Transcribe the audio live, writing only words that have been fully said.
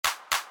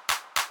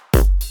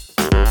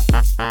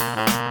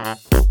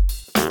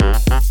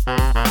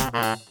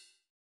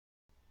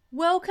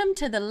Welcome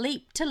to the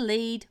Leap to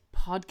Lead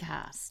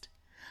podcast.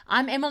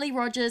 I'm Emily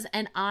Rogers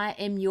and I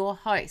am your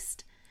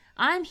host.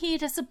 I'm here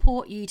to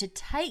support you to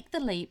take the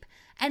leap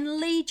and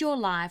lead your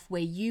life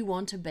where you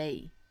want to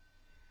be.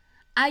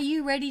 Are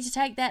you ready to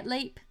take that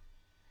leap?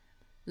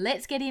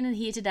 Let's get in and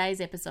hear today's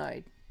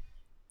episode.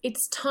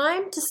 It's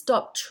time to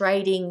stop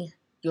trading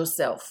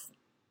yourself.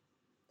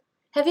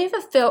 Have you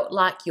ever felt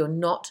like you're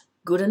not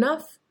good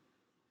enough?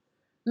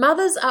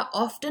 Mothers are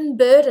often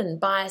burdened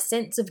by a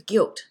sense of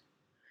guilt.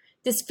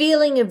 This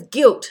feeling of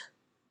guilt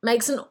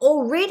makes an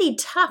already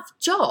tough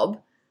job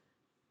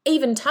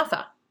even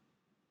tougher.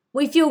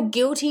 We feel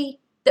guilty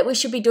that we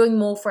should be doing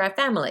more for our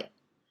family.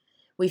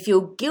 We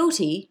feel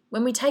guilty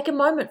when we take a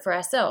moment for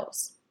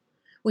ourselves.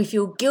 We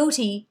feel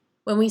guilty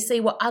when we see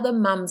what other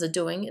mums are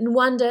doing and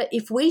wonder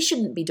if we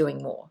shouldn't be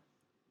doing more.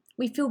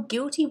 We feel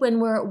guilty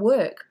when we're at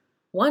work,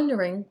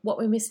 wondering what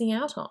we're missing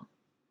out on.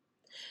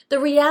 The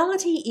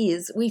reality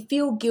is we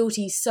feel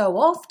guilty so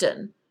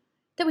often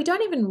that we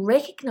don't even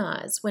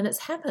recognize when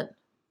it's happened.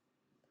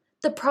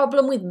 The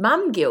problem with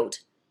mum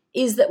guilt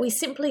is that we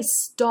simply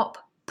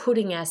stop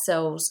putting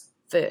ourselves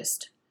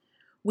first.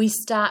 We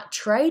start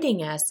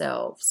trading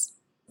ourselves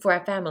for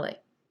our family.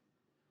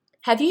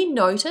 Have you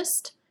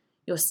noticed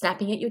you're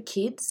snapping at your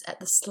kids at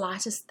the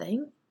slightest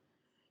thing?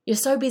 You're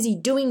so busy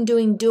doing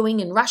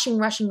and rushing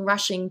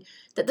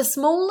that the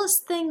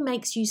smallest thing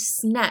makes you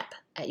snap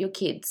at your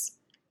kids,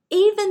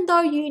 even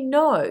though you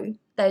know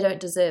they don't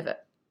deserve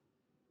it.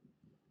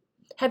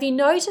 Have you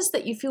noticed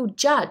that you feel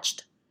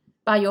judged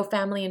by your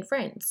family and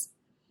friends?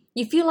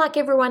 You feel like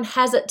everyone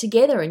has it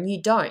together and you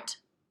don't,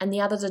 and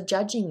the others are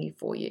judging you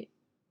for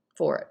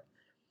it.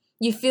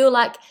 You feel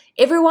like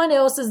everyone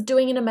else is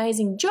doing an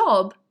amazing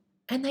job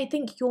and they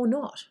think you're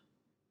not.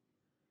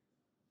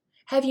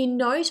 Have you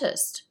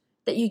noticed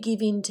that you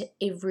give in to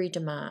every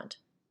demand?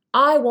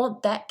 I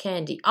want that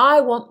candy.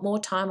 I want more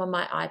time on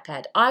my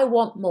iPad. I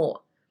want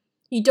more.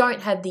 You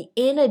don't have the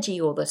energy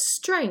or the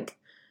strength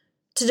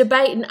to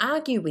debate and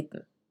argue with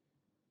them.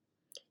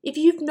 If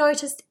you've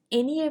noticed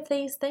any of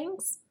these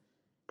things,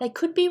 they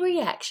could be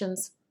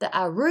reactions that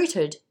are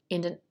rooted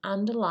in an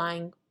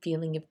underlying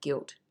feeling of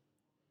guilt.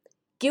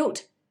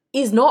 Guilt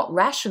is not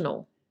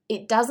rational.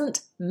 It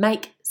doesn't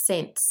make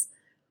sense.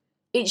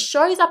 It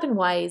shows up in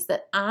ways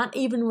that aren't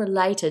even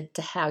related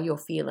to how you're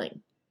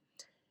feeling.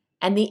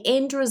 And the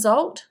end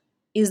result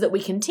is that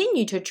we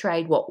continue to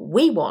trade what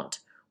we want,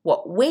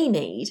 what we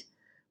need,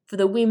 for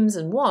the whims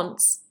and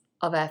wants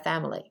of our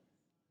family.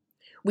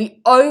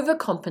 We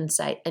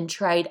overcompensate and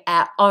trade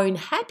our own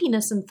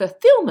happiness and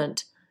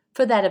fulfillment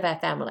for that of our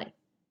family.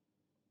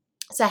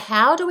 So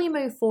how do we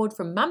move forward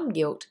from mum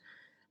guilt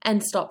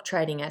and stop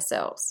trading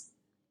ourselves?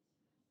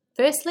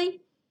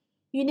 Firstly,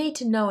 you need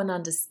to know and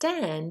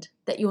understand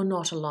that you're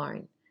not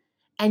alone,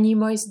 and you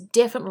most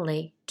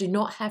definitely do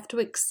not have to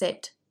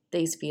accept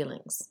these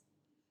feelings.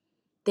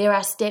 There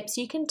are steps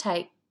you can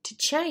take to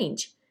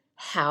change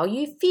how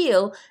you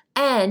feel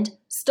and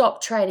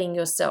stop trading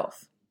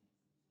yourself.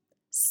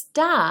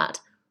 Start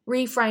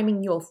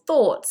reframing your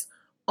thoughts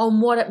on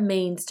what it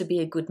means to be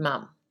a good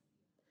mum.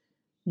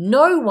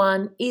 No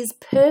one is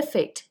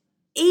perfect,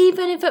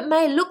 even if it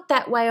may look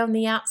that way on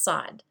the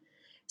outside.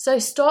 So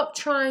stop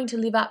trying to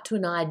live up to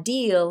an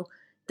ideal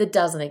that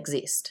doesn't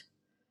exist.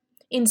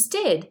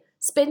 Instead,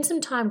 spend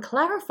some time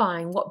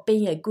clarifying what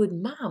being a good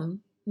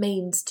mum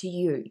means to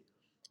you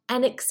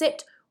and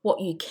accept what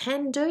you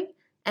can do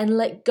and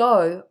let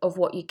go of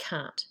what you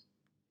can't.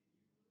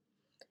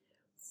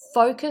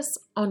 Focus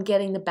on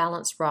getting the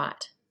balance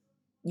right.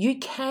 You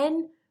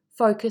can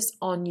focus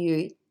on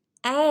you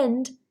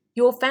and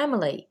your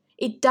family.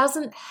 It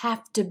doesn't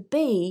have to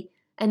be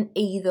an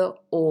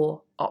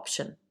either-or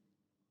option.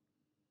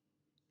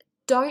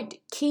 Don't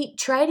keep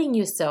trading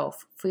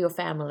yourself for your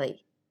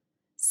family.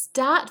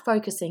 Start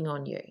focusing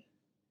on you.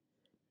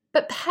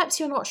 But perhaps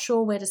you're not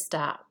sure where to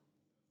start.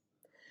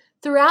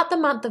 Throughout the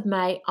month of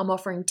May, I'm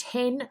offering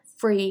 10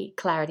 free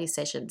clarity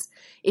sessions.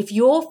 If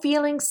you're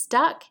feeling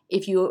stuck,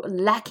 if you're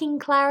lacking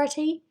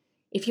clarity,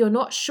 if you're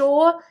not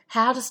sure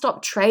how to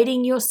stop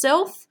trading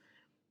yourself,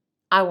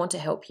 I want to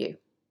help you.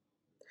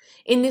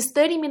 In this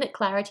 30-minute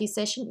clarity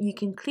session, you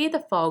can clear the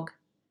fog,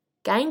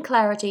 gain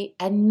clarity,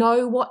 and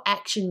know what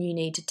action you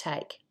need to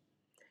take.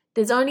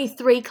 There's only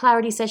 3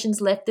 clarity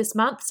sessions left this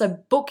month, so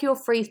book your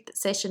free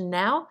session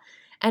now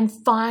and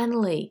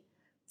finally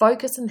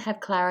focus and have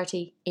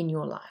clarity in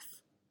your life.